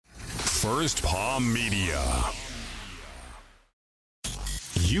First Paw Media.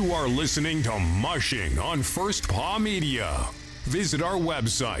 You are listening to Mushing on First Paw Media. Visit our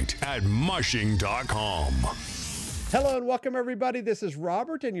website at mushing.com. Hello and welcome everybody. This is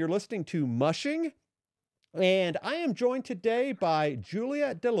Robert and you're listening to Mushing. And I am joined today by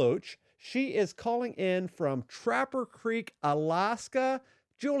Julia DeLoach. She is calling in from Trapper Creek, Alaska.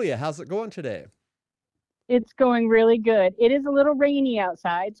 Julia, how's it going today? It's going really good. It is a little rainy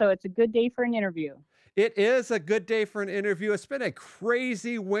outside, so it's a good day for an interview. It is a good day for an interview. It's been a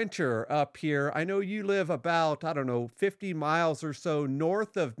crazy winter up here. I know you live about, 50 miles or so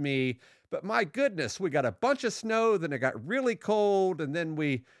north of me, but my goodness, we got a bunch of snow, then it got really cold, and then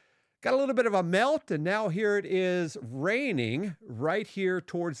we got a little bit of a melt, and now here it is raining right here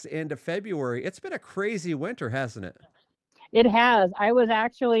towards the end of February. It's been a crazy winter, hasn't it? It has. I was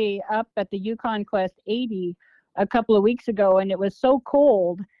actually up at the Yukon Quest 80 a couple of weeks ago, and it was so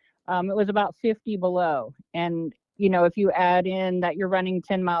cold. It was about 50 below. And, if you add in that you're running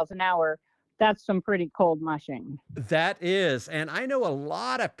 10 miles an hour, that's some pretty cold mushing. That is. And I know a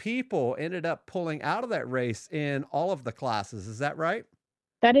lot of people ended up pulling out of that race in all of the classes. Is that right?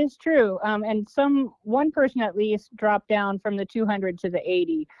 That is true. And one person at least dropped down from the 200 to the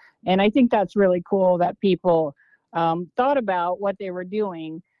 80. And I think that's really cool that people thought about what they were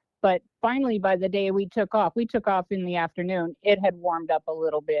doing. But finally, by the day we took off in the afternoon, it had warmed up a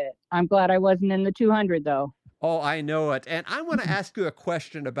little bit. I'm glad I wasn't in the 200, though. Oh, I know it. And I want to ask you a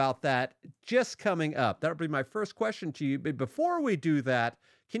question about that just coming up. That'll be my first question to you. But before we do that,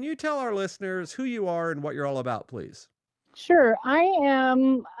 can you tell our listeners who you are and what you're all about, please? Sure. I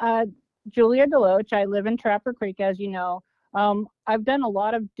am Julia DeLoach. I live in Trapper Creek, as you know. I've done a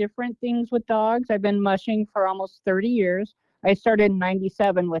lot of different things with dogs. I've been mushing for almost 30 years. I started in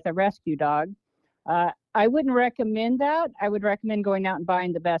 97 with a rescue dog. I wouldn't recommend that. I would recommend going out and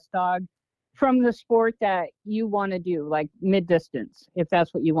buying the best dog from the sport that you want to do, like mid-distance, if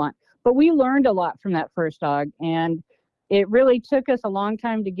that's what you want. But we learned a lot from that first dog, and it really took us a long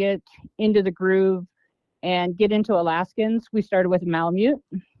time to get into the groove and get into Alaskans. We started with a Malamute,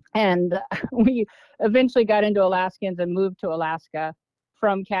 and we eventually got into Alaskans and moved to Alaska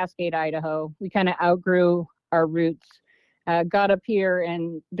from Cascade, Idaho. We kind of outgrew our roots, got up here,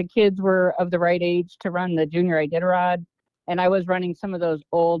 and the kids were of the right age to run the junior Iditarod. And I was running some of those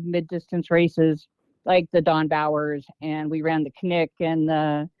old mid-distance races like the Don Bowers, and we ran the Knick and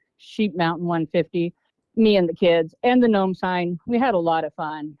the Sheep Mountain 150, me and the kids, and the Gnome Sign. We had a lot of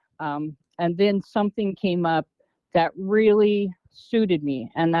fun. And then something came up that really suited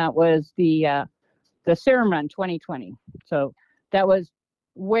me, and that was the Serum Run 2020. So that was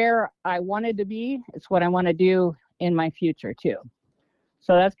where I wanted to be. It's what I want to do in my future too.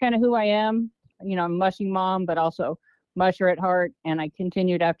 So that's kind of who I am. I'm a mushing mom, but also musher at heart, and I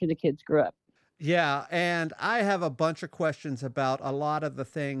continued after the kids grew up. Yeah, and I have a bunch of questions about a lot of the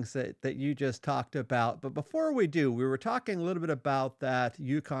things that you just talked about. But before we do, we were talking a little bit about that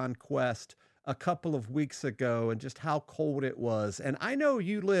Yukon Quest a couple of weeks ago and just how cold it was. And I know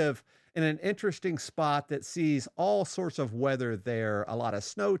you live in an interesting spot that sees all sorts of weather there, a lot of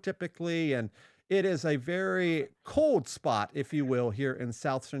snow typically, and it is a very cold spot, if you will, here in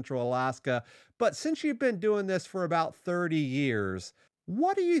South Central Alaska. But since you've been doing this for about 30 years,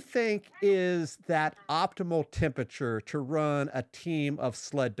 what do you think is that optimal temperature to run a team of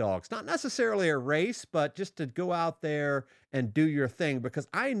sled dogs? Not necessarily a race, but just to go out there and do your thing. Because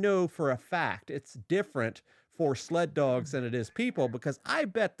I know for a fact it's different for sled dogs than it is people, because I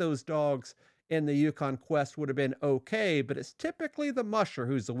bet those dogs in the Yukon Quest would have been okay, but it's typically the musher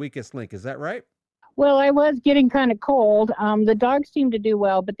who's the weakest link. Is that right? Well, I was getting kind of cold. The dogs seemed to do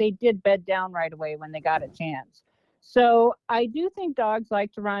well, but they did bed down right away when they got a chance. So I do think dogs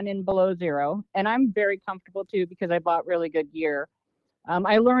like to run in below zero, and I'm very comfortable too because I bought really good gear.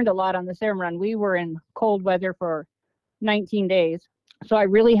 I learned a lot on the Serum Run. We were in cold weather for 19 days, so I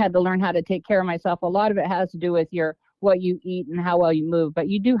really had to learn how to take care of myself. A lot of it has to do with what you eat and how well you move, but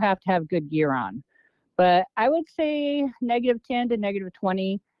you do have to have good gear on. But I would say -10 to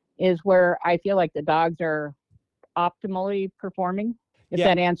 -20 is where I feel like the dogs are optimally performing, if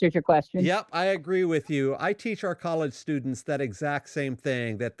that answers your question. Yep, I agree with you. I teach our college students that exact same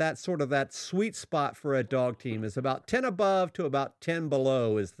thing, that's sort of that sweet spot for a dog team is about 10 above to about 10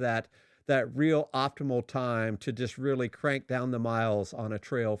 below is that real optimal time to just really crank down the miles on a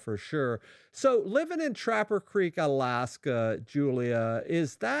trail for sure. So living in Trapper Creek, Alaska, Julia,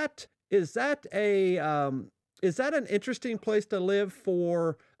 is that an interesting place to live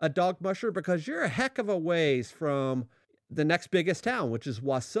for a dog musher? Because you're a heck of a ways from the next biggest town, which is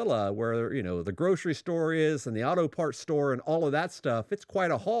Wasilla, where, the grocery store is and the auto parts store and all of that stuff. It's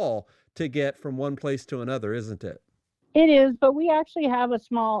quite a haul to get from one place to another, isn't it? It is, but we actually have a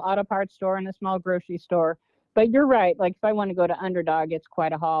small auto parts store and a small grocery store. But you're right. Like if I want to go to Underdog, it's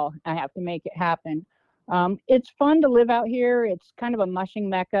quite a haul. I have to make it happen. It's fun to live out here. It's kind of a mushing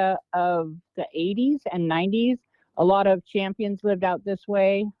mecca of the 80s and 90s. A lot of champions lived out this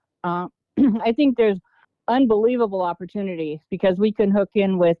way. I think there's unbelievable opportunities because we can hook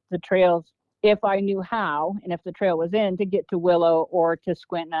in with the trails if I knew how, and if the trail was in, to get to Willow or to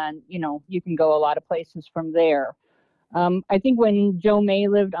Squinton. You can go a lot of places from there. I think when Joe May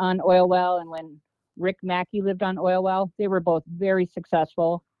lived on Oil Well and when Rick Mackey lived on Oil Well, they were both very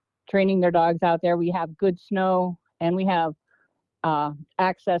successful training their dogs out there. We have good snow and we have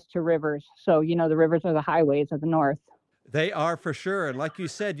access to rivers. So, the rivers are the highways of the north. They are for sure. And like you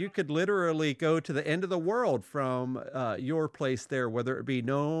said, you could literally go to the end of the world from your place there, whether it be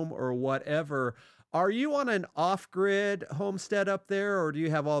Nome or whatever. Are you on an off-grid homestead up there, or do you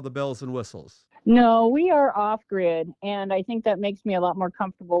have all the bells and whistles? No, we are off-grid, and I think that makes me a lot more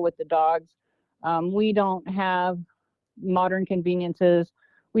comfortable with the dogs. We don't have modern conveniences.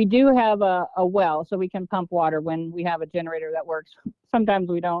 We do have a well, so we can pump water when we have a generator that works. Sometimes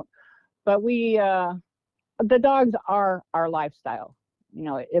we don't. But the dogs are our lifestyle.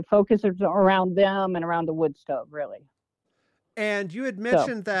 It focuses around them and around the wood stove, really. And you had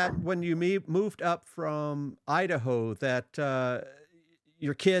mentioned that when you moved up from Idaho that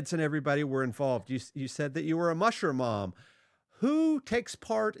your kids and everybody were involved. You said that you were a musher mom. Who takes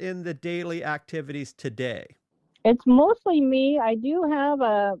part in the daily activities today? It's mostly me. I do have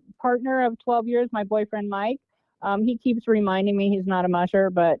a partner of 12 years, my boyfriend, Mike. He keeps reminding me he's not a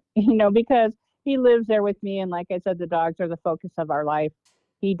musher, but, because he lives there with me. And like I said, the dogs are the focus of our life.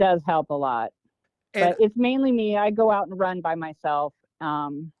 He does help a lot. But it's mainly me. I go out and run by myself.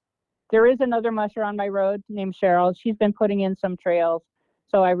 There is another musher on my road named Cheryl. She's been putting in some trails.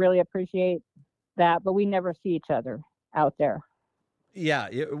 So I really appreciate that. But we never see each other out there. Yeah,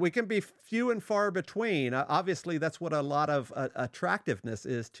 we can be few and far between. Obviously, that's what a lot of attractiveness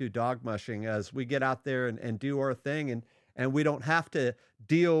is to dog mushing, as we get out there and do our thing, and we don't have to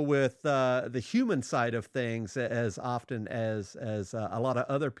deal with the human side of things as often as a lot of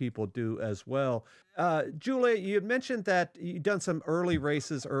other people do as well. Julia, you had mentioned that you've done some early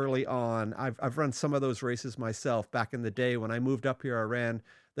races early on. I've run some of those races myself back in the day. When I moved up here, I ran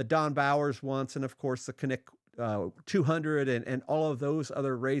the Don Bowers once, and of course the Connect 200 and all of those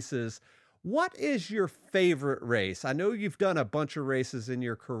other races. What is your favorite race? I know you've done a bunch of races in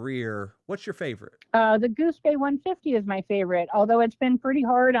your career. What's your favorite? The Goose Bay 150 is my favorite, although it's been pretty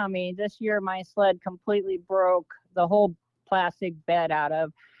hard on me. This year, my sled completely broke the whole plastic bed out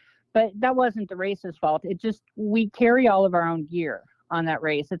of, but that wasn't the race's fault. We carry all of our own gear on that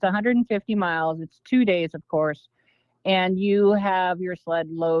race. It's 150 miles. It's 2 days, of course, and you have your sled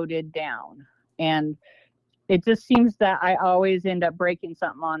loaded down. And it just seems that I always end up breaking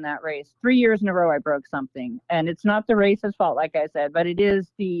something on that race. 3 years in a row, I broke something. And it's not the race's fault, like I said, but it is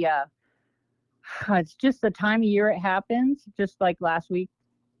it's just the time of year it happens, just like last week.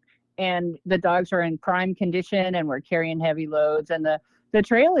 And the dogs are in prime condition and we're carrying heavy loads. And the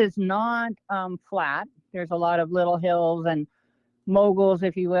trail is not flat. There's a lot of little hills and moguls,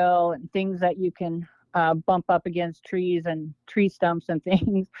 if you will, and things that you can bump up against trees and tree stumps and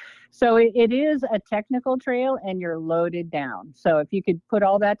things. So it is a technical trail and you're loaded down. So if you could put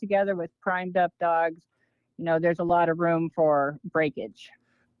all that together with primed up dogs, there's a lot of room for breakage.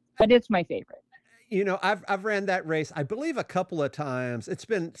 But it's my favorite. I've ran that race, I believe, a couple of times. It's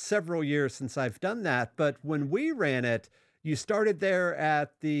been several years since I've done that. But when we ran it, you started there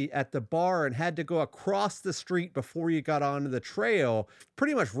at the bar and had to go across the street before you got onto the trail,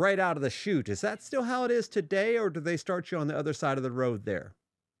 pretty much right out of the chute. Is that still how it is today, or do they start you on the other side of the road there?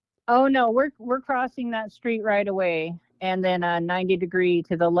 Oh no, we're crossing that street right away, and then 90 degree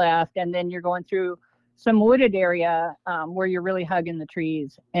to the left, and then you're going through some wooded area where you're really hugging the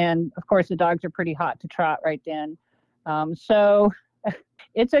trees. And of course, the dogs are pretty hot to trot right then. So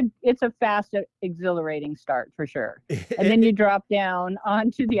it's a fast, exhilarating start for sure. And then you drop down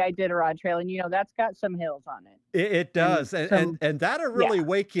onto the Iditarod Trail, and that's got some hills on it. It does, and that'll really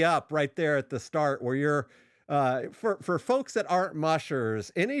wake you up right there at the start, where you're for folks that aren't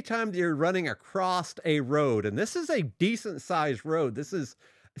mushers. Anytime that you're running across a road, and this is a decent sized road,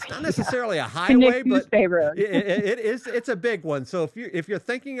 it's not necessarily a highway, but it's a big one. So if you're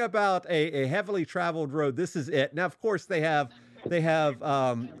thinking about a heavily traveled road, this is it. Now, of course, they have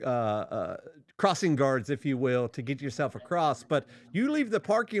crossing guards, if you will, to get yourself across. But you leave the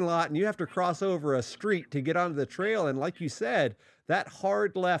parking lot and you have to cross over a street to get onto the trail. And like you said, that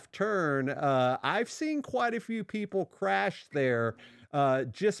hard left turn, I've seen quite a few people crash there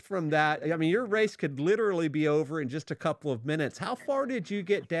just from that. I mean, your race could literally be over in just a couple of minutes. How far did you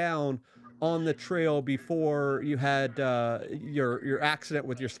get down on the trail before you had your accident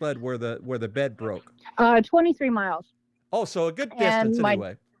with your sled where the bed broke? 23 miles. Oh, so a good distance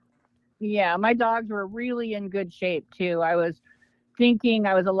anyway. Yeah, my dogs were really in good shape too. I was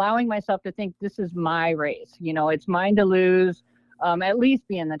allowing myself to think this is my race. You know, it's mine to lose, at least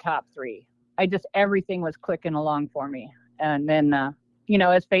be in the top 3. Everything was clicking along for me. And then,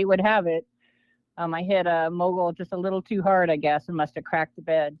 as fate would have it, I hit a mogul just a little too hard, I guess, and must have cracked the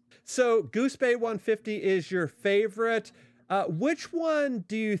bed. So Goose Bay 150 is your favorite. Which one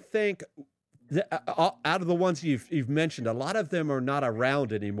do you think, out of the ones you've mentioned, a lot of them are not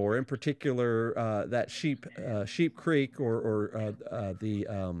around anymore, in particular that Sheep Creek or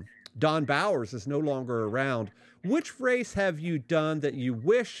the Don Bowers is no longer around. Which race have you done that you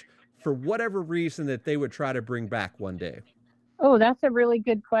wish, for whatever reason, that they would try to bring back one day? Oh, that's a really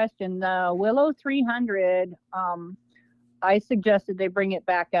good question. The Willow 300, I suggested they bring it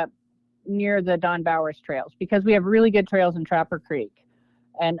back up near the Don Bowers trails because we have really good trails in Trapper Creek.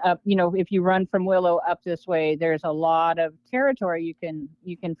 And up, if you run from Willow up this way, there's a lot of territory.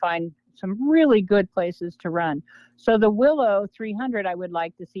 You can find some really good places to run. So the Willow 300, I would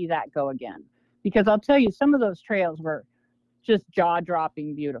like to see that go again because I'll tell you, some of those trails were just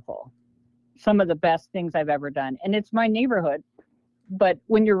jaw-dropping beautiful. Some of the best things I've ever done. And it's my neighborhood, but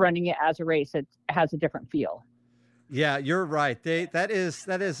when you're running it as a race, it has a different feel. Yeah, you're right. That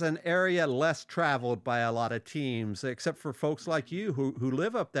is an area less traveled by a lot of teams, except for folks like you who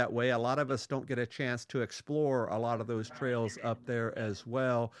live up that way. A lot of us don't get a chance to explore a lot of those trails up there as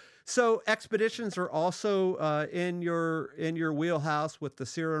well. So expeditions are also in your wheelhouse with the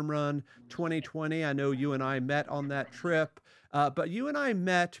Serum Run 2020. I know you and I met on that trip. But you and I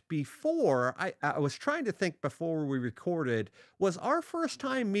met before. I was trying to think before we recorded. Was our first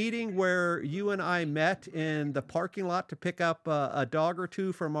time meeting where you and I met in the parking lot to pick up a dog or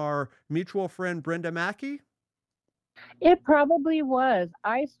two from our mutual friend Brenda Mackey? It probably was.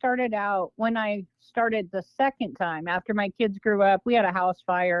 I started out when I started the second time after my kids grew up. We had a house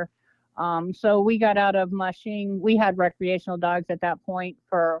fire. So we got out of mushing. We had recreational dogs at that point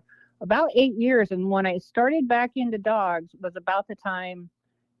for about 8 years. And when I started back into dogs was about the time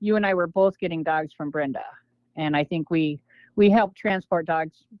you and I were both getting dogs from Brenda. And I think we helped transport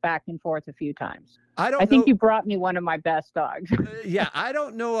dogs back and forth a few times. I think you brought me one of my best dogs. Yeah, I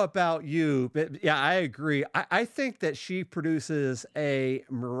don't know about you, but yeah, I agree. I think that she produces a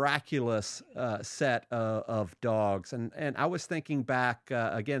miraculous set of dogs. And I was thinking back,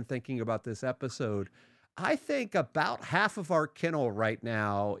 again, thinking about this episode, I think about half of our kennel right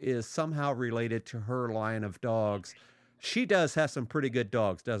now is somehow related to her line of dogs. She does have some pretty good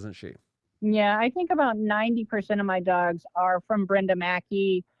dogs, doesn't she? Yeah, I think about 90% of my dogs are from Brenda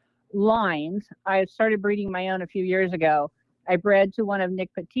Mackey lines. I started breeding my own a few years ago. I bred to one of Nick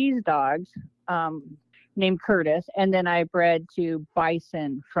Petit's dogs named Curtis, and then I bred to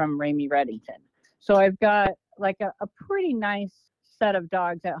Bison from Ramey Reddington. So I've got like a pretty nice set of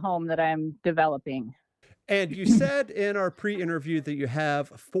dogs at home that I'm developing. And you said in our pre-interview that you have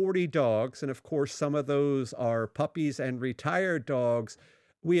 40 dogs, and of course some of those are puppies and retired dogs.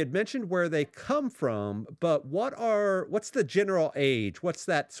 We had mentioned where they come from, but what's the general age? What's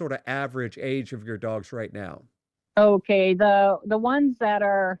that sort of average age of your dogs right now? Okay, the ones that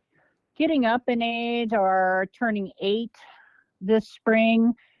are getting up in age are turning 8 this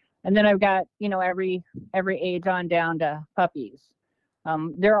spring, and then I've got every age on down to puppies.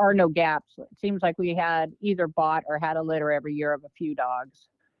 There are no gaps. It seems like we had either bought or had a litter every year of a few dogs.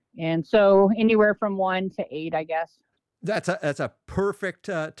 And so anywhere from 1 to 8, I guess. That's a perfect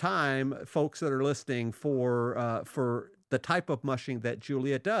time, folks that are listening, for the type of mushing that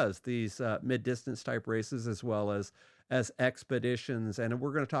Julia does, these mid-distance type races as well as expeditions. And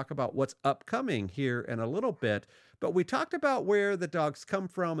we're going to talk about what's upcoming here in a little bit. But we talked about where the dogs come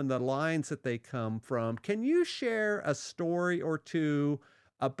from and the lines that they come from. Can you share a story or two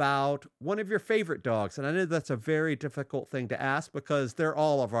about one of your favorite dogs? And I know that's a very difficult thing to ask because they're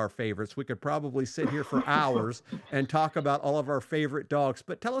all of our favorites. We could probably sit here for hours and talk about all of our favorite dogs,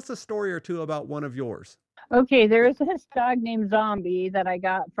 but tell us a story or two about one of yours. Okay, there's this dog named Zombie that I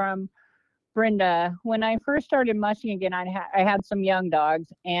got from Brenda. When I first started mushing again, I had some young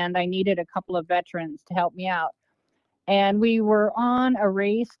dogs and I needed a couple of veterans to help me out. And we were on a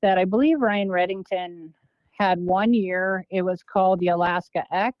race that I believe Ryan Reddington had 1 year. It was called the Alaska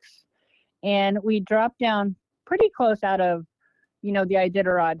X. And we dropped down pretty close out of, the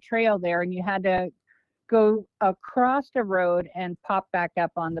Iditarod Trail there, and you had to go across the road and pop back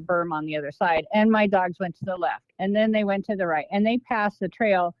up on the berm on the other side. And my dogs went to the left, and then they went to the right, and they passed the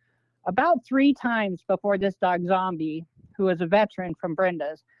trail about 3 times before this dog Zombie, who was a veteran from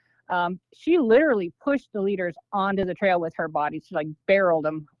Brenda's, she literally pushed the leaders onto the trail with her body. She like barreled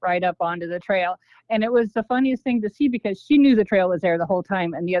them right up onto the trail. And it was the funniest thing to see because she knew the trail was there the whole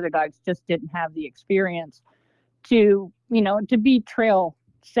time, and the other dogs just didn't have the experience to be trail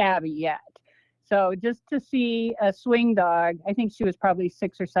savvy yet. So just to see a swing dog, I think she was probably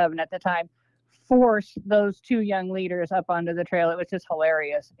 6 or 7 at the time, force those 2 young leaders up onto the trail, it was just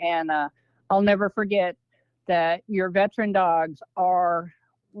hilarious. And I'll never forget that your veteran dogs are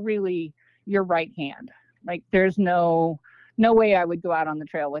really your right hand. Like there's no way I would go out on the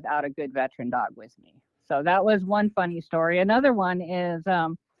trail without a good veteran dog with me. So that was one funny story. Another one is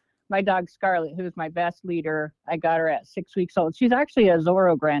my dog Scarlet, who's my best leader. I got her at 6 weeks old. She's actually a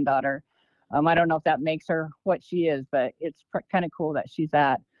Zorro granddaughter. I don't know if that makes her what she is, but it's kind of cool that she's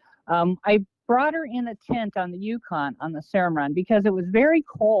that. I brought her in a tent on the Yukon on the Serum Run because it was very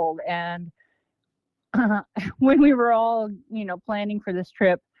cold. And when we were all, planning for this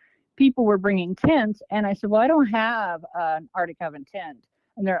trip, people were bringing tents. And I said, well, I don't have an Arctic Oven tent.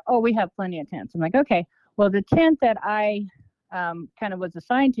 And they're, oh, we have plenty of tents. I'm like, okay, well, the tent that I kind of was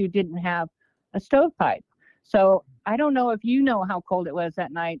assigned to didn't have a stovepipe. So I don't know if you know how cold it was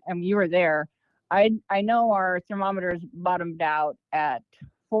that night. I mean, you were there. I know our thermometers bottomed out at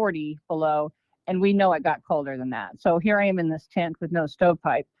 40 below, and we know it got colder than that. So here I am in this tent with no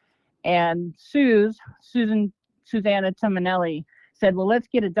stovepipe. And Susanna Timonelli said, well, let's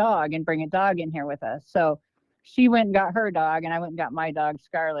get a dog and bring a dog in here with us. So she went and got her dog, and I went and got my dog,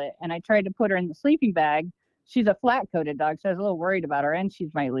 Scarlet. And I tried to put her in the sleeping bag. She's a flat-coated dog, so I was a little worried about her, and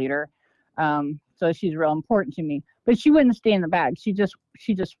she's my leader. So she's real important to me. But she wouldn't stay in the bag. She just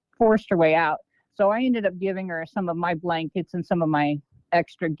forced her way out. So I ended up giving her some of my blankets and some of my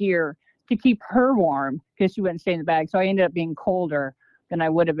extra gear to keep her warm because she wouldn't stay in the bag. So I ended up being colder than I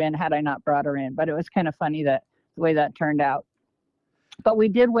would have been had I not brought her in. But it was kind of funny that the way that turned out. But we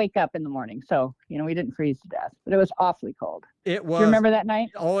did wake up in the morning, so we didn't freeze to death. But it was awfully cold. It was. Do you remember that night?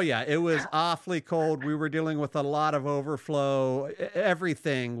 Oh yeah, it was awfully cold. We were dealing with a lot of overflow.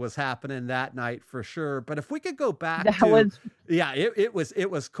 Everything was happening that night for sure. But if we could go back it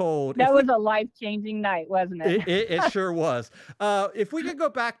was cold. That was a life-changing night, wasn't it? It sure was. If we could go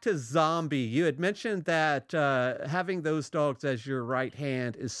back to Zombie, you had mentioned that having those dogs as your right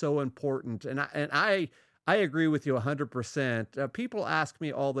hand is so important, and I agree with you 100%. People ask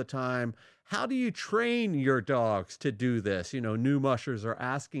me all the time, how do you train your dogs to do this? New mushers are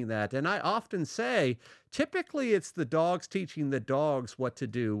asking that. And I often say, typically it's the dogs teaching the dogs what to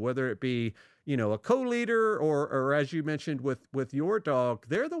do, whether it be, a co-leader or as you mentioned with your dog,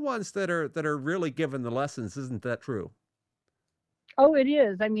 they're the ones that are really given the lessons. Isn't that true? Oh, it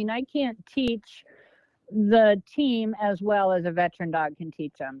is. I mean, I can't teach the team as well as a veteran dog can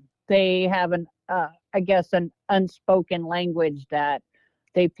teach them. They have an unspoken language that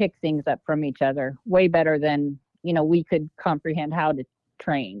they pick things up from each other way better than, we could comprehend how to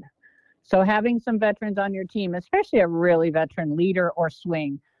train. So having some veterans on your team, especially a really veteran leader or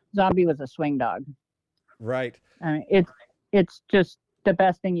swing, Zombie was a swing dog. Right. I mean, it's just the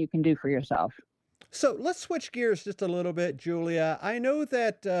best thing you can do for yourself. So let's switch gears just a little bit, Julia. I know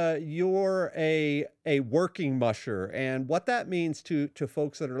that you're a working musher, and what that means to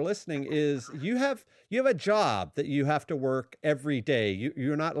folks that are listening is you have a job that you have to work every day.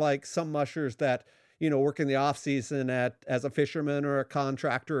 You're not like some mushers that work in the off season as a fisherman or a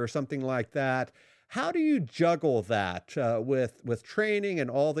contractor or something like that. How do you juggle that with training and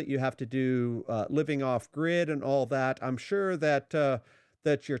all that you have to do, living off grid and all that? I'm sure that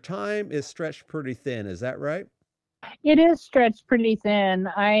your time is stretched pretty thin. Is that right? It is stretched pretty thin.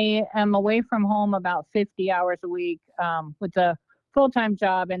 I am away from home about 50 hours a week with a full-time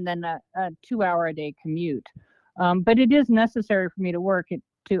job and then a 2-hour-a-day commute. But it is necessary for me to work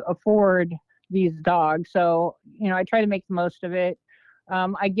to afford these dogs. So, I try to make the most of it.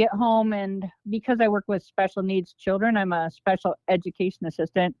 I get home, and because I work with special needs children, I'm a special education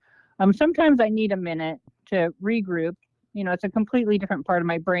assistant. Sometimes I need a minute to regroup. It's a completely different part of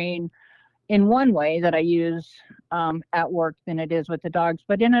my brain in one way that I use at work than it is with the dogs.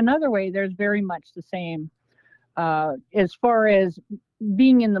 But in another way, there's very much the same as far as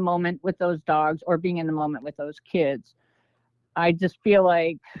being in the moment with those dogs or being in the moment with those kids. I just feel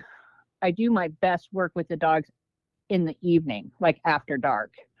like I do my best work with the dogs in the evening, like after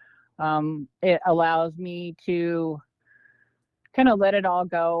dark. It allows me to kind of let it all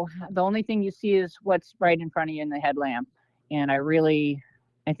go. The only thing you see is what's right in front of you in the headlamp. And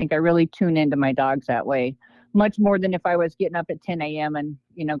I think I really tune into my dogs that way, much more than if I was getting up at 10 a.m. and,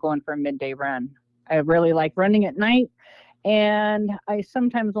 going for a midday run. I really like running at night, and I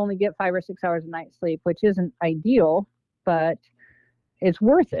sometimes only get 5 or 6 hours of night sleep, which isn't ideal, but it's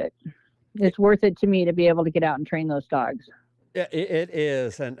worth it. It's worth it to me to be able to get out and train those dogs. It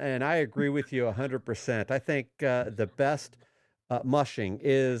is, and I agree with you 100%. I think the best mushing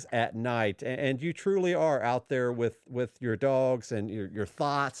is at night, and you truly are out there with your dogs and your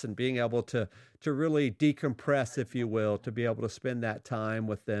thoughts, and being able to really decompress, if you will, to be able to spend that time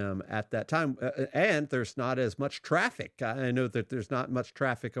with them at that time. And there's not as much traffic. I know that there's not much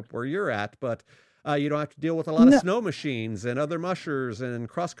traffic up where you're at, but you don't have to deal with a lot of snow machines and other mushers and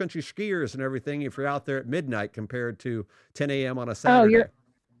cross-country skiers and everything if you're out there at midnight compared to 10 a.m. on a Saturday. Oh,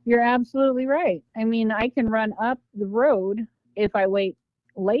 you're absolutely right. I mean, I can run up the road if I wait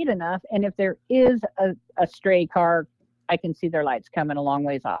late enough, and if there is a stray car, I can see their lights coming a long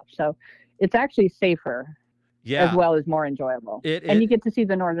ways off. So it's actually safer, as well as more enjoyable. And you get to see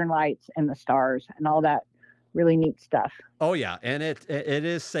the northern lights and the stars and all that really neat stuff. Oh yeah, and it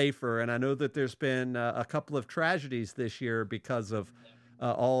is safer. And I know that there's been a couple of tragedies this year because of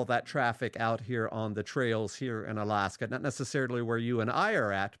all that traffic out here on the trails here in Alaska. Not necessarily where you and I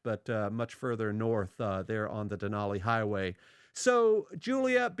are at, but much further north there on the Denali Highway. So,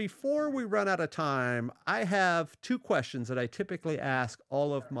 Julia, before we run out of time, I have 2 questions that I typically ask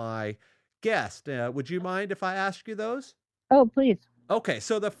all of my guests. Would you mind if I ask you those? Oh, please. Okay,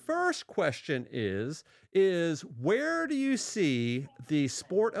 so the first question is where do you see the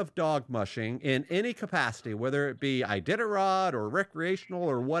sport of dog mushing in any capacity, whether it be Iditarod or recreational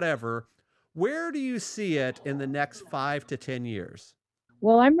or whatever? Where do you see it in the next 5 to 10 years?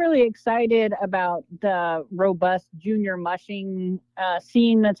 Well, I'm really excited about the robust junior mushing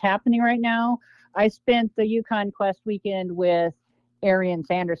scene that's happening right now. I spent the Yukon Quest weekend with Arian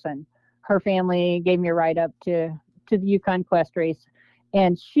Sanderson. Her family gave me a ride up to the Yukon Quest race,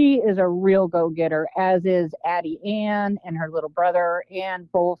 and she is a real go-getter, as is Addie Ann and her little brother,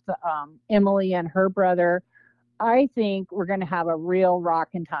 and both Emily and her brother. I think we're going to have a real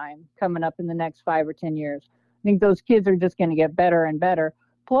rockin' time coming up in the next 5 or 10 years. I think those kids are just going to get better and better.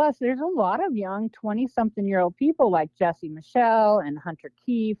 Plus, there's a lot of young 20-something-year-old people like Jesse Michelle and Hunter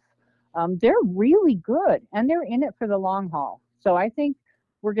Keefe. They're really good, and they're in it for the long haul. So I think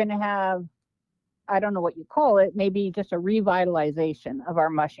we're going to have, I don't know what you call it, maybe just a revitalization of our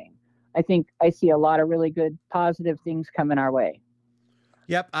mushing. I think I see a lot of really good positive things coming our way.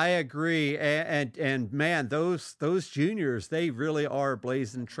 Yep, I agree. And man, those juniors, they really are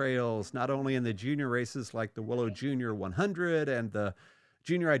blazing trails, not only in the junior races like the Willow Junior 100 and the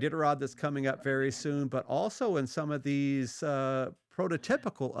Junior Iditarod that's coming up very soon, but also in some of these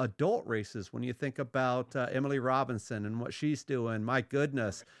prototypical adult races. When you think about Emily Robinson and what she's doing, my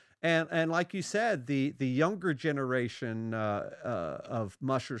goodness. And like you said, the younger generation of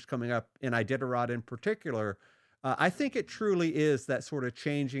mushers coming up in Iditarod in particular, I think it truly is that sort of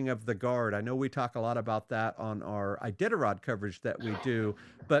changing of the guard. I know we talk a lot about that on our Iditarod coverage that we do,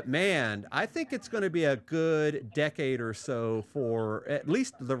 but man, I think it's going to be a good decade or so for at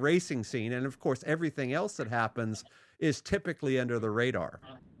least the racing scene. And of course, everything else that happens is typically under the radar.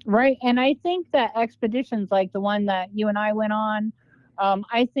 Right. And I think that expeditions like the one that you and I went on,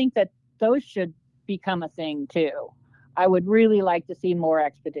 I think that those should become a thing too. I would really like to see more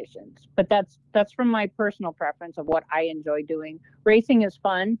expeditions, but that's from my personal preference of what I enjoy doing. Racing is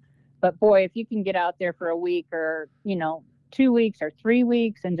fun, but boy, if you can get out there for a week or, 2 weeks or 3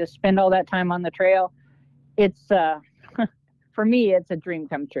 weeks and just spend all that time on the trail, it's, for me, it's a dream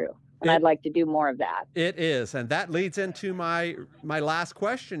come true. And I'd like to do more of that. It is. And that leads into my last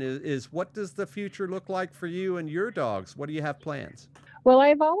question is what does the future look like for you and your dogs? What do you have plans? Well,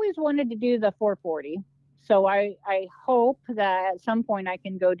 I've always wanted to do the 440. So I hope that at some point I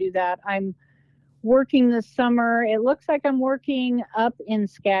can go do that. I'm working this summer. It looks like I'm working up in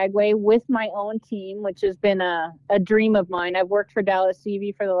Skagway with my own team, which has been a dream of mine. I've worked for Dallas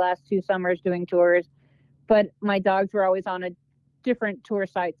CV for the last 2 summers doing tours, but my dogs were always on a different tour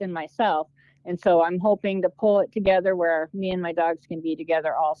site than myself. And so I'm hoping to pull it together where me and my dogs can be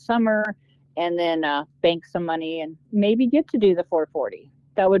together all summer and then bank some money and maybe get to do the 440.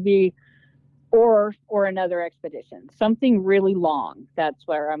 That would be or another expedition, something really long. That's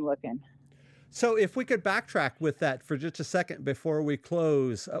where I'm looking. So if we could backtrack with that for just a second before we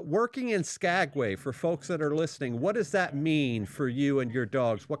close, working in Skagway, for folks that are listening, what does that mean for you and your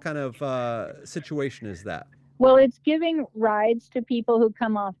dogs? What kind of situation is that? Well, it's giving rides to people who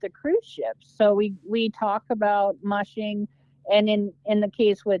come off the cruise ships. So we talk about mushing And in the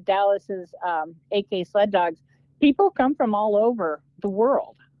case with Dallas's AK sled dogs, people come from all over the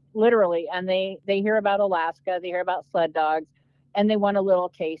world, literally, and they hear about Alaska, they hear about sled dogs, and they want a little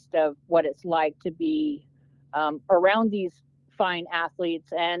taste of what it's like to be around these fine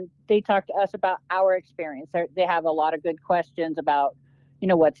athletes. And they talk to us about our experience. They have a lot of good questions about,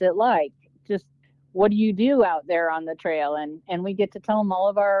 what's it like? Just what do you do out there on the trail? And we get to tell them all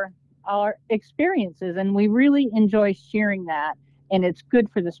of our experiences, and we really enjoy sharing that. And it's good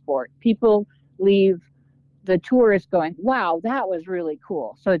for the sport. People leave the tourists going, wow, that was really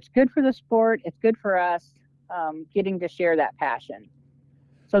cool. So it's good for the sport. It's good for us getting to share that passion.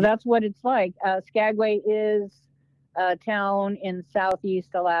 So that's what it's like. Skagway is a town in southeast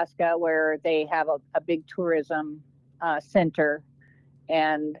Alaska where they have a big tourism center,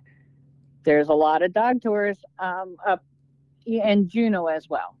 and there's a lot of dog tours up in Juneau as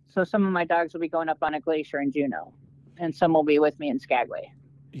well. So some of my dogs will be going up on a glacier in Juneau, and some will be with me in Skagway.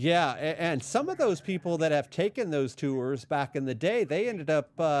 Yeah, and some of those people that have taken those tours back in the day, they ended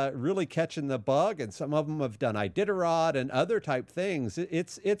up really catching the bug, and some of them have done Iditarod and other type things.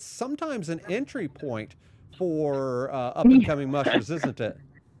 It's sometimes an entry point for up-and-coming mushers, isn't it?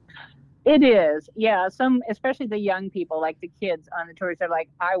 It is, yeah. Some, especially the young people, like the kids on the tours, they're like,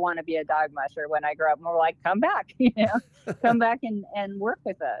 I want to be a dog musher when I grow up. And we're like, come back, come back and work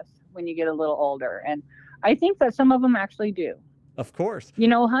with us when you get a little older. And I think that some of them actually do. Of course.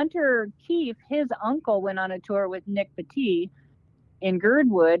 Hunter Keefe, his uncle went on a tour with Nick Petit in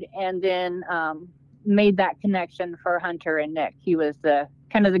Girdwood, and then made that connection for Hunter and Nick. He was the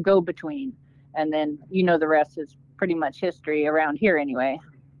kind of the go-between. And then, the rest is pretty much history around here anyway.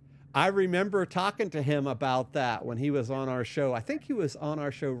 I remember talking to him about that when he was on our show. I think he was on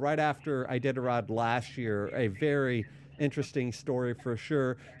our show right after Iditarod last year. A very interesting story for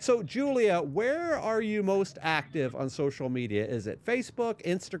sure. So, Julia, where are you most active on social media? Is it Facebook,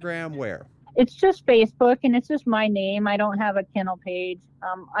 Instagram, where? It's just Facebook, and it's just my name. I don't have a kennel page.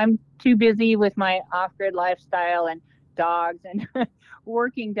 I'm too busy with my off-grid lifestyle and dogs and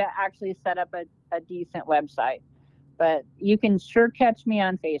working to actually set up a decent website. But you can sure catch me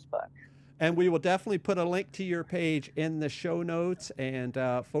on Facebook. And we will definitely put a link to your page in the show notes, and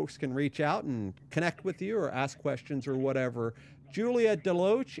folks can reach out and connect with you or ask questions or whatever. Julia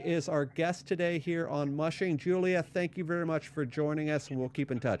DeLoach is our guest today here on Mushing. Julia, thank you very much for joining us, and we'll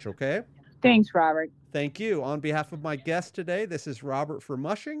keep in touch, okay? Thanks, Robert. Thank you. On behalf of my guest today, this is Robert for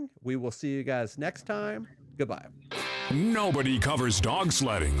Mushing. We will see you guys next time. Goodbye. Nobody covers dog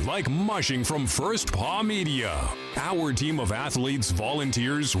sledding like Mushing from First Paw Media. Our team of athletes,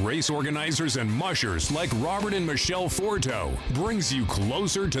 volunteers, race organizers, and mushers like Robert and Michelle Forto brings you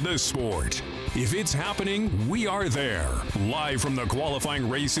closer to the sport. If it's happening, we are there. Live from the qualifying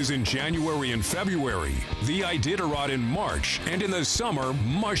races in January and February, the Iditarod in March, and in the summer,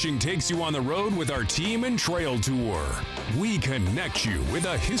 Mushing takes you on the road with our team and trail tour. We connect you with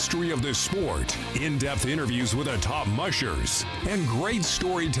a history of the sport, in-depth interviews with the top mushers, and great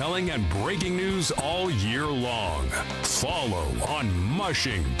storytelling and breaking news all year long. Follow on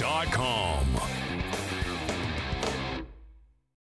mushing.com.